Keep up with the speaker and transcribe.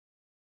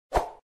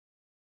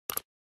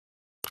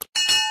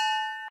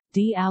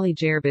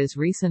Dilireba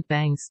recent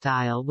bangs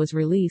style was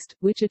released,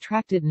 which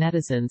attracted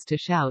netizens to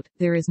shout,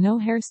 "There is no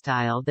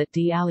hairstyle that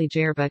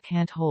Dilireba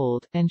can't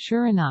hold," and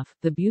sure enough,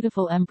 the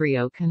beautiful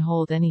embryo can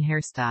hold any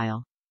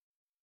hairstyle.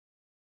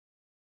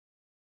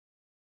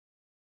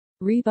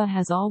 Reba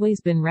has always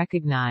been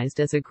recognized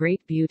as a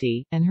great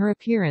beauty, and her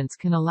appearance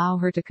can allow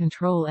her to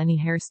control any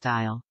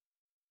hairstyle.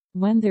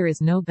 When there is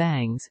no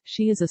bangs,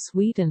 she is a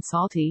sweet and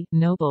salty,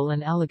 noble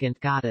and elegant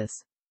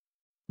goddess.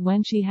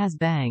 When she has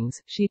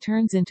bangs, she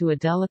turns into a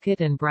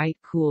delicate and bright,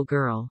 cool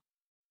girl.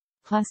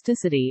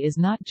 Plasticity is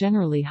not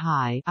generally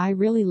high. I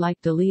really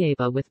like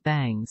Dilireba with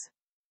bangs.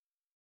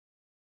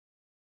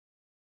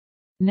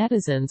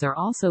 Netizens are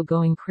also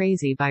going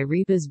crazy by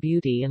Reba's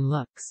beauty and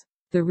looks.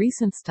 The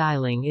recent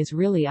styling is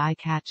really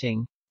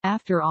eye-catching.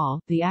 After all,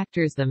 the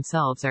actors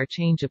themselves are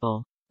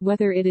changeable.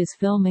 Whether it is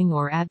filming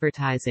or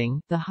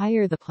advertising, the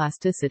higher the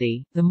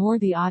plasticity, the more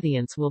the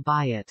audience will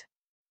buy it.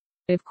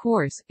 Of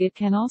course, it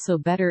can also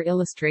better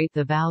illustrate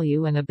the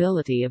value and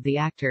ability of the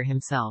actor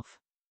himself.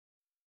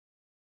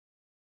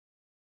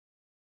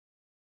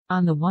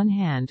 On the one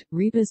hand,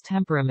 Reba's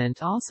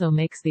temperament also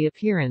makes the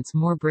appearance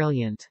more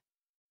brilliant.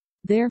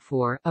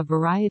 Therefore, a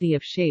variety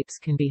of shapes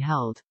can be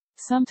held.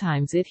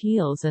 Sometimes it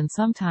heals and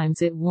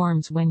sometimes it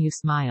warms when you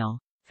smile.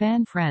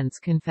 Fan friends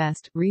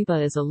confessed,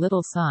 Reba is a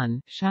little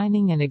sun,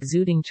 shining and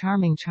exuding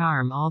charming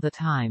charm all the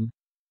time.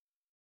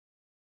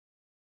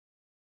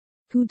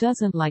 Who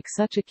doesn't like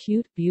such a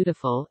cute,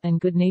 beautiful,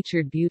 and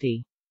good-natured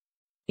beauty?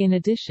 In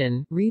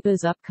addition,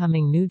 Reba's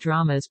upcoming new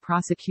dramas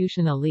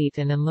Prosecution Elite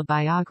and In La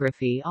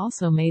Biography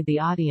also made the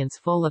audience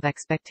full of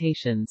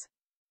expectations.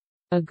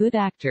 A good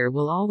actor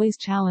will always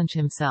challenge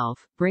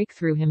himself, break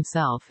through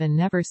himself and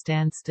never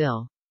stand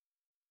still.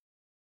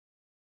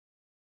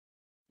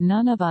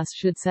 None of us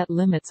should set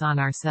limits on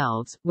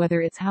ourselves,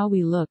 whether it's how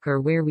we look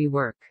or where we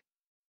work.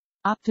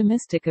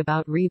 Optimistic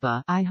about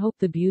Reba, I hope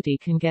the beauty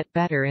can get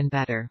better and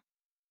better.